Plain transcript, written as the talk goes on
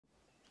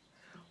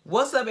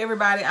What's up,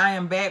 everybody? I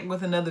am back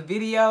with another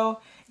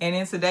video, and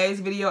in today's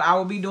video I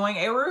will be doing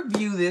a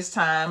review this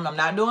time. I'm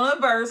not doing a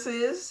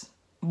versus,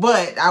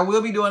 but I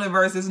will be doing a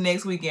versus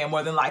next weekend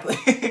more than likely.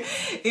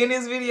 In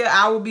this video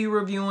I will be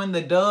reviewing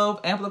the Dove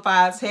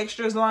Amplified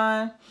Textures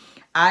line.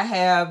 I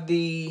have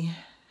the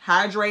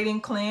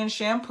Hydrating Cleanse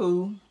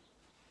Shampoo.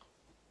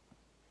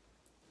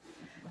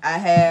 I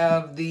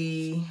have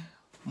the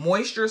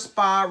Moisture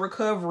Spa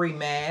Recovery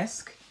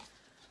Mask.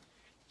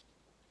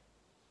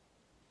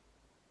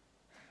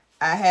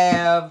 I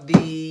have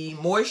the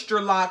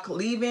Moisture Lock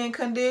Leave-In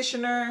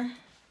Conditioner.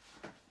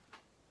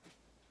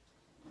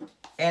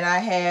 And I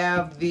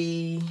have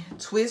the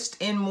Twist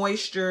in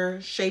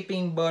Moisture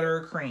Shaping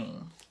Butter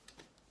Cream.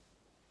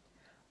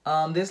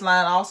 This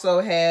line also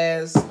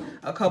has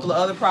a couple of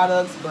other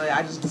products, but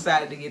I just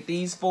decided to get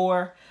these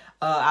four.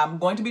 I'm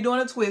going to be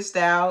doing a twist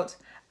out.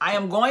 I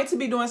am going to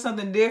be doing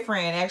something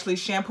different and actually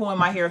shampooing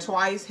my hair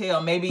twice,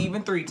 hell, maybe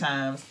even 3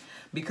 times.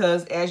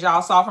 Because as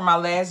y'all saw from my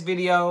last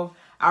video,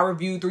 I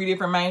reviewed 3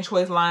 different main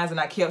choice lines and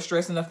I kept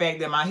stressing the fact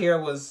that my hair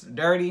was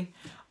dirty.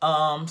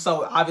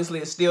 So obviously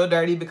it's still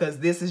dirty because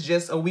this is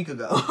just a week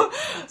ago.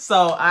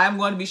 So I'm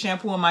going to be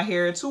shampooing my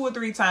hair 2 or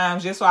 3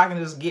 times just so I can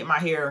just get my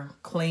hair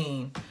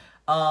clean.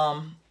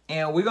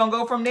 And we're gonna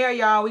go from there,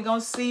 y'all. We're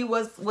gonna see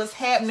what's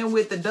happening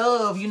with the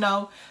Dove. You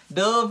know,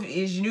 Dove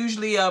is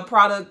usually a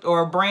product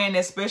or a brand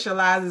that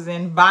specializes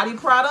in body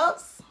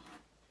products.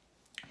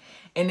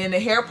 And then the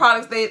hair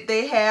products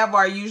they have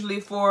are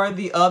usually for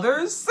the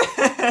others.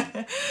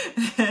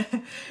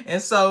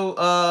 And so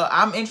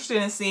I'm interested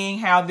in seeing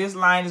how this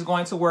line is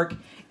going to work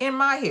in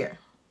my hair.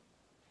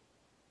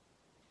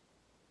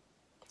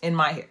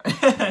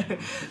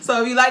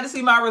 So if you'd like to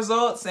see my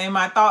results and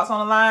my thoughts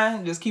on the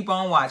line, just keep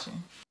on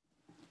watching.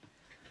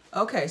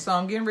 Okay, so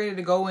I'm getting ready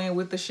to go in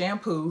with the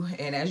shampoo.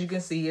 And as you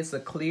can see, it's a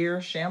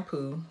clear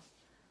shampoo,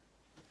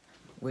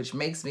 which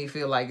makes me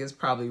feel like it's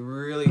probably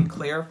really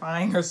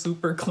clarifying or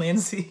super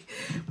cleansy,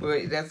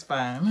 but that's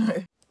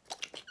fine.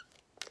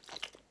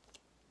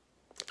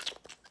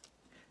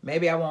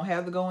 Maybe I won't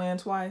have to go in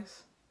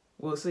twice.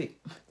 We'll see.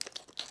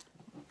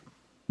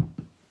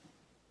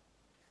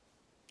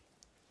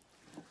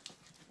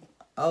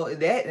 Oh,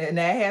 that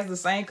has the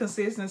same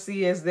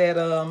consistency as that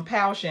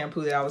Pow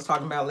shampoo that I was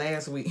talking about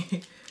last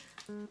week.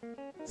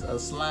 It's a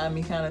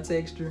slimy kind of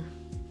texture.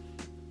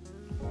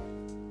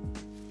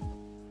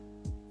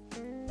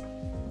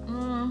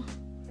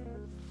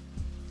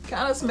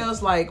 Kind of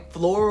smells like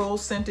floral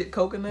scented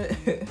coconut.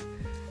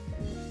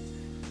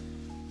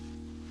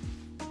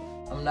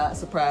 I'm not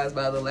surprised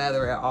by the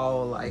lather at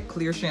all. Like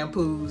clear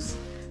shampoos,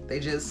 they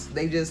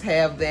just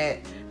have that,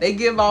 they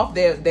give off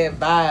that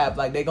vibe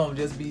like they're gonna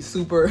just be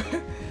super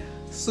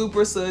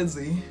super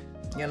sudsy.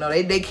 You know,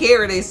 they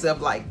carry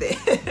themselves like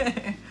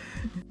that.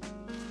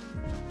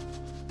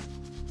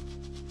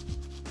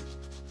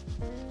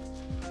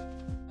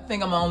 I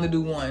think I'm gonna only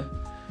do one,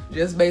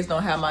 just based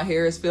on how my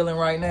hair is feeling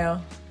right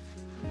now.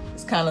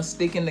 It's kind of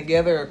sticking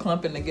together or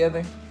clumping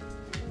together.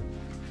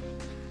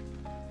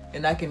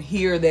 And I can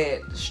hear that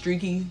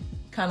streaky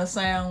kind of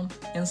sound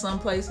in some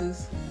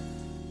places.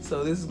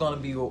 So this is gonna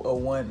be a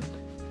one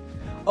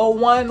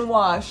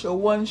wash or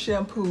one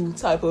shampoo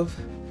type of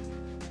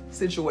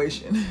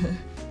situation.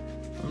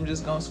 I'm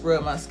just gonna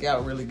scrub my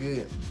scalp really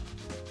good.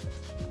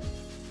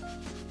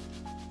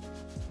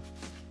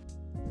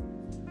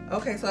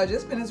 Okay, so I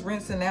just finished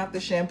rinsing out the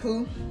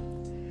shampoo,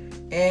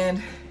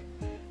 and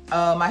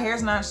my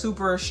hair's not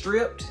super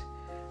stripped,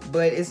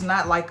 but it's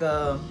not like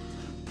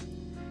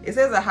it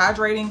says a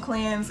hydrating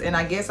cleanse, and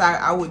I guess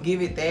I would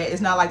give it that.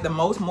 It's not like the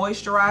most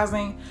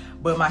moisturizing,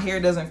 but my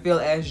hair doesn't feel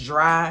as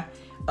dry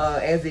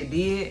as it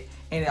did,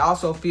 and it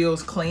also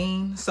feels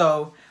clean.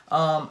 So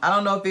I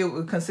don't know if it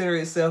would consider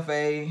itself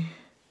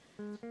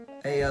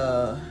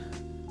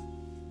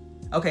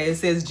okay, it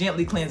says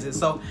gently cleanses,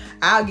 so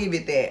I'll give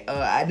it that.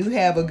 I do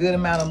have a good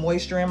amount of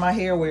moisture in my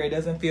hair where it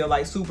doesn't feel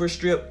like super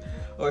stripped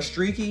or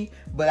streaky,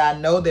 but I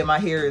know that my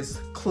hair is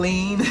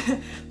clean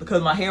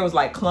because my hair was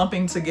like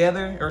clumping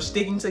together or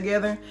sticking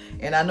together,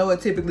 and I know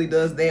it typically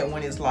does that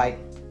when it's like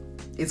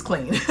it's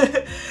clean.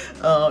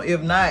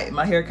 If not,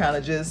 my hair kind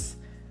of just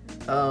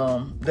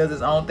does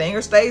its own thing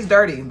or stays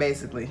dirty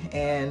basically.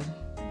 And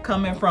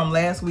coming from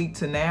last week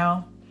to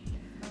now,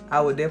 I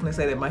would definitely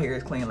say that my hair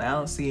is clean. Like, I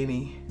don't see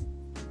any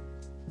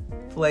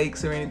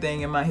flakes or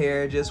anything in my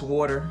hair, just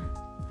water.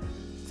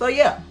 So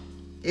yeah,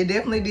 it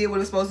definitely did what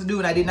it's supposed to do,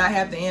 and I did not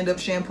have to end up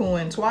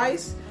shampooing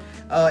twice.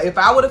 If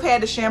I would have had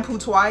to shampoo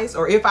twice,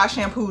 or if I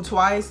shampooed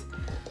twice,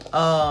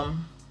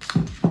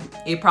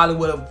 it probably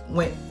would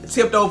have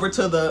tipped over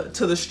to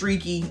the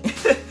streaky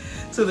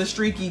to the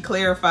streaky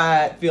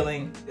clarified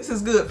feeling. This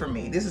is good for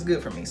me. This is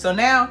good for me. So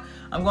now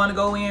I'm going to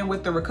go in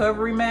with the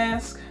recovery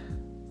mask.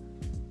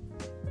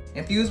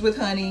 Infused with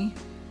honey,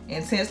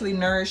 intensely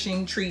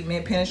nourishing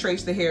treatment,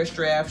 penetrates the hair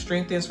strap,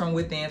 strengthens from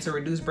within to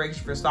reduce breakage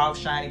for soft,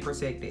 shiny,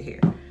 protected hair.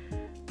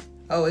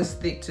 Oh, it's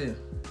thick too.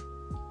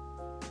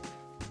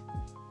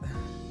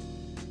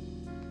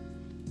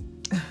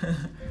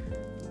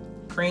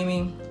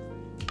 Creamy.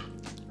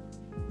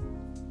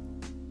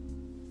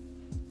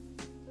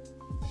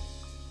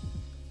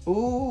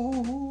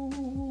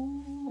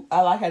 Ooh,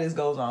 I like how this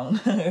goes on.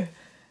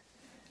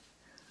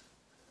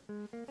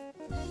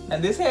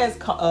 And this has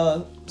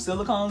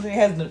silicones. It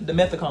has the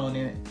methicone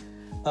in it.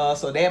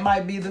 So that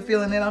might be the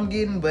feeling that I'm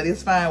getting, but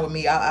it's fine with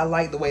me. I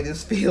like the way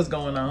this feels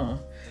going on.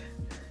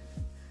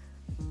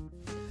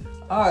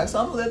 All right, so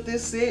I'm gonna let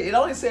this sit. It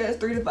only says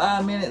 3 to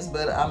 5 minutes,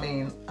 but I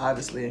mean,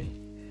 obviously,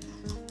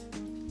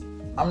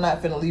 I'm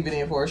not finna leave it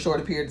in for a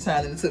shorter period of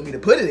time than it took me to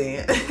put it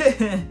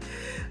in.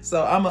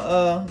 So I'm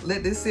gonna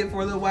let this sit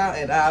for a little while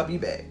and I'll be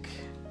back.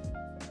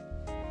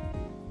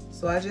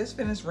 So I just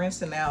finished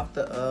rinsing out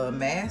the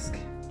mask.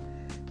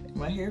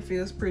 My hair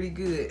feels pretty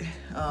good.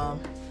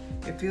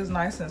 It feels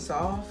nice and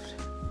soft.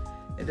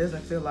 It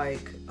doesn't feel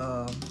like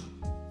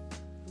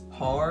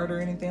hard or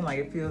anything. Like,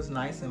 it feels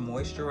nice and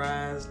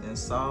moisturized and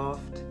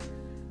soft.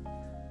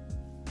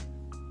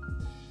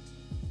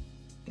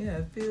 Yeah,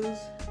 it feels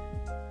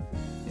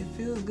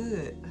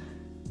good.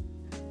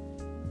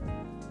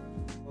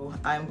 So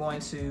I'm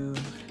going to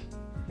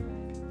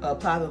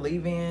apply the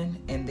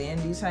leave-in and then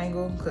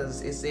detangle,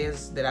 because it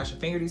says that I should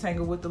finger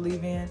detangle with the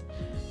leave-in.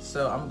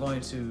 So I'm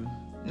going to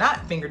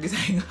not finger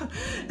detangle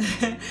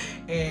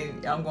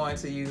and I'm going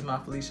to use my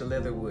Felicia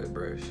Leatherwood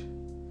brush.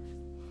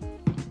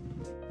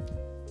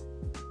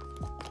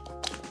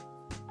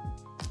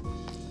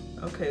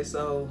 Okay,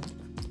 so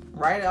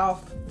right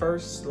off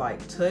first,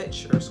 like,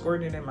 touch or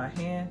squirting it in my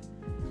hand,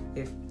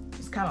 it's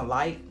kind of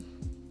light.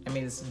 I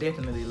mean, it's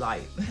definitely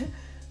light.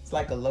 It's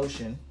like a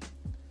lotion.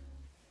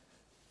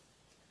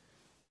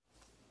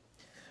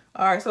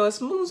 All right, so it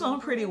smooths on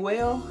pretty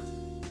well.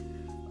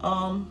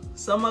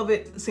 Some of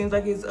it seems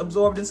like it's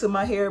absorbed into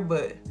my hair,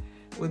 but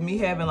with me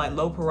having like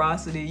low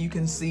porosity, you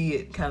can see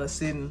it kind of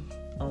sitting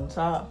on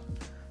top.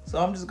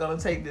 So I'm just gonna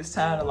take this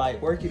time to like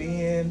work it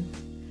in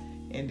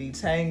and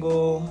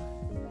detangle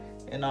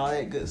and all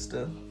that good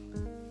stuff.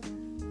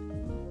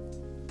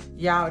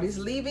 Y'all, this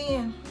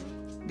leave-in,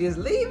 it's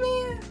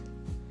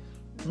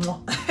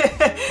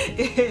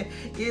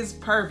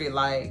perfect.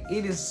 Like,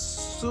 it is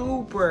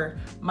super,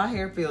 my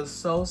hair feels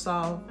so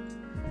soft,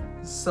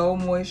 so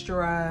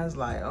moisturized.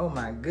 Like, oh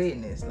my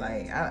goodness,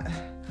 like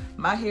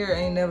my hair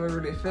ain't never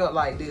really felt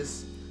like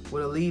this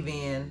with a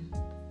leave-in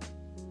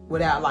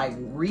without like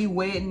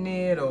re-wetting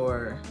it,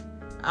 or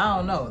I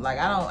don't know, like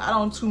I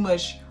don't too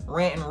much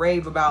rant and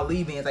rave about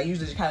leave-ins. I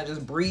usually just kind of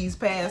just breeze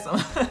past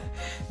them.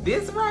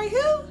 This right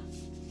here,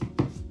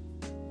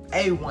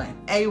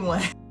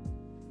 A1.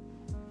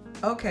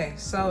 Okay,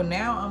 so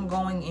now I'm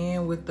going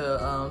in with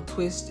the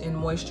Twist and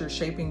Moisture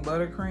Shaping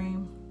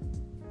Buttercream.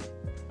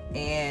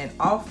 And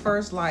off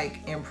first,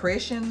 like,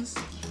 impressions,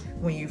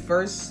 when you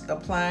first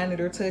applying it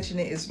or touching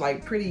it, it's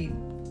like pretty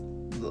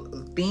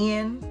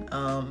thin,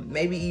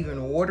 maybe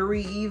even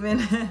watery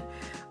even.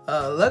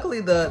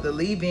 Luckily the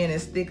leave-in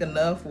is thick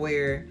enough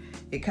where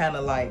it kind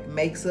of like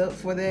makes up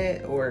for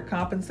that or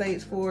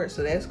compensates for it,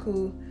 so that's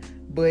cool.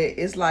 But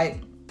it's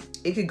like,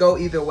 it could go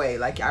either way.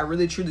 Like, I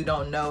really truly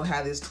don't know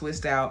how this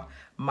twist out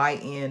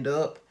might end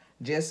up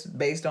just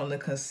based on the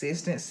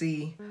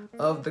consistency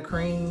of the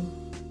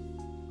cream.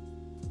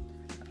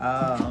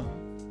 I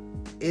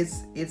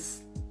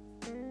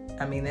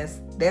mean,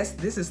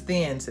 this is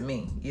thin to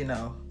me, you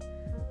know.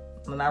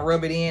 When I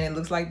rub it in, it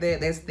looks like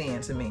that, that's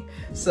thin to me.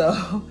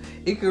 So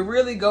it could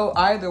really go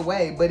either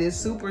way, but it's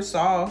super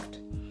soft.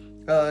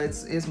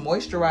 It's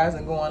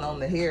moisturizing going on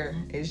the hair.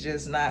 It's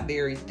just not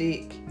very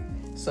thick.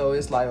 So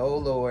it's like, oh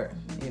Lord,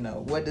 you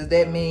know, what does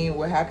that mean?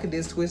 Well, how could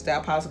this twist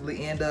out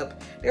possibly end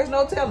up? There's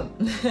no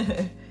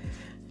telling.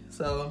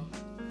 So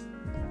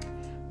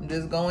I'm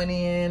just going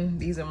in.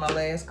 These are my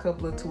last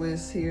couple of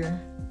twists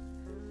here.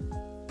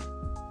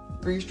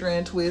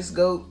 3-strand twist,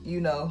 goat,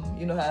 you know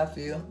how I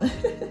feel.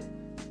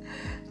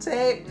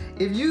 Tag,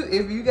 if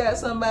you got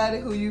somebody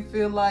who you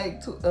feel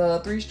like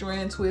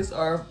 3-strand twists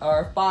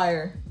are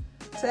fire,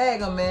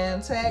 tag them,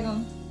 man, tag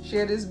them,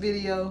 share this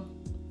video.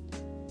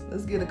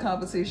 Let's get a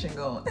competition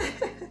going.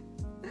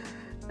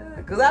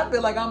 Cause I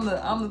feel like I'm the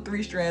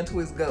 3-strand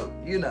twist goat,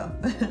 you know.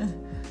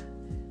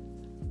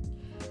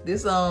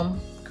 This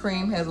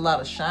cream has a lot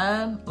of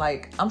shine.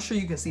 Like, I'm sure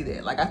you can see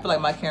that. Like, I feel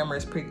like my camera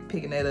is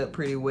picking that up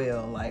pretty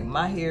well. Like,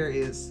 my hair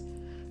is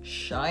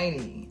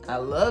shiny. I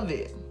love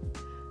it.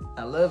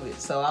 I love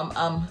it. So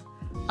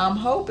I'm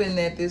hoping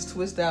that this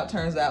twist out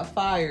turns out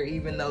fire,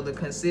 even though the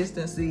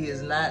consistency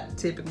is not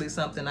typically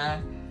something I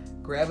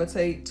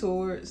gravitate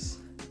towards.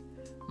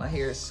 My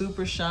hair is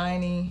super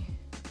shiny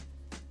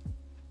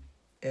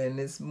and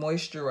it's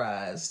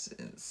moisturized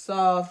and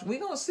soft. We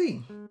gonna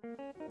see.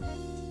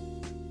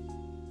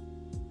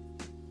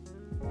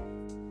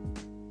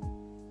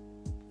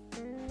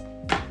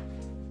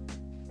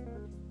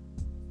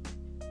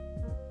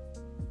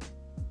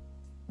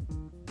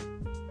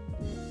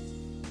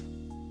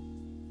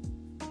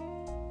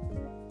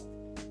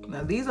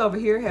 Now these over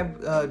here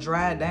have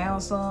dried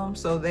down some,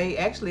 so they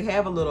actually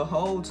have a little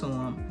hold to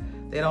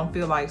them. They don't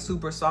feel like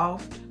super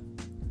soft.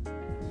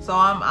 So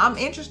I'm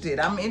interested.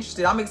 I'm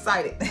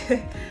excited.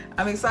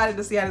 I'm excited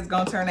to see how this is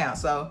gonna turn out.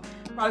 So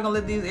I'm probably gonna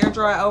let these air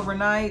dry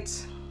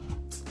overnight.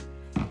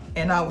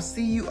 And I will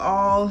see you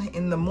all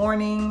in the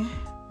morning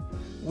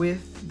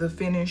with the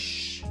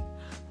finished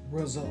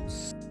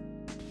results.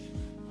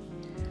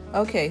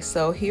 Okay,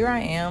 so here I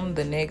am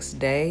the next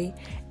day,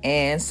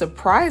 and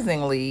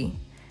surprisingly,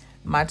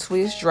 my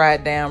twist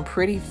dried down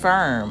pretty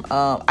firm.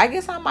 I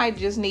guess I might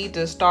just need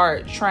to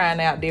start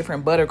trying out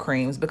different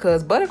buttercreams,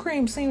 because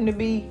buttercreams seem to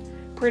be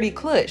pretty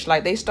clutch.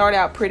 Like, they start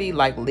out pretty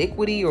like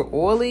liquidy or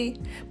oily,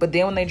 but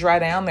then when they dry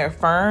down, they're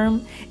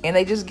firm, and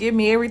they just give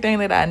me everything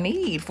that I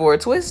need for a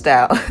twist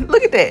out.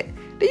 Look at that.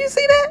 Do you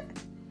see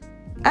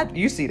that?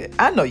 You see that?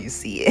 I know you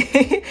see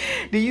it.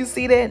 Do you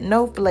see that?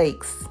 No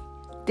flakes.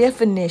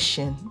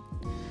 Definition.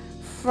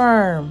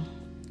 Firm.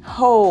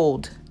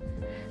 Hold.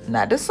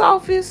 Not the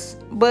softest,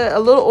 but a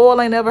little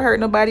oil ain't never hurt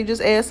nobody.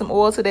 Just add some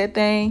oil to that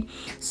thing.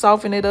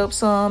 Soften it up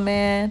some,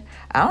 man.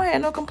 I don't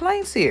have no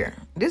complaints here.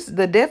 This is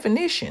the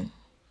definition.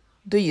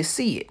 Do you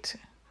see it?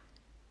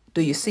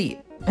 Do you see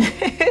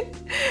it?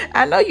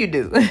 I know you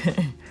do.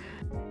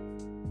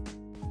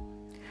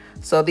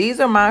 So these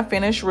are my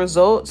finished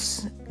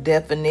results.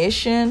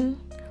 Definition,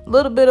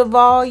 little bit of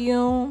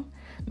volume,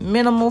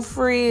 minimal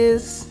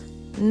frizz,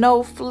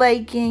 no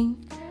flaking.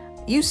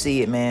 You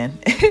see it, man.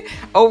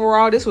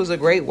 Overall, this was a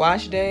great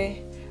wash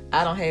day.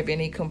 I don't have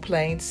any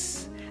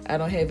complaints. I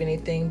don't have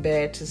anything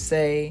bad to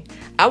say.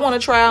 I want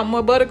to try out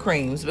more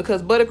buttercreams,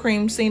 because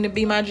buttercreams seem to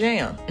be my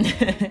jam.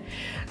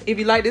 If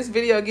you like this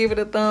video, give it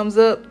a thumbs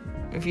up.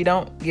 If you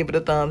don't, give it a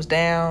thumbs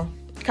down.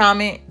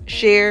 Comment,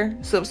 share,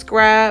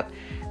 subscribe.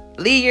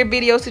 Leave your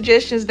video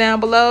suggestions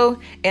down below,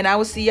 and I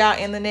will see y'all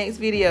in the next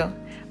video.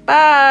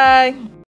 Bye.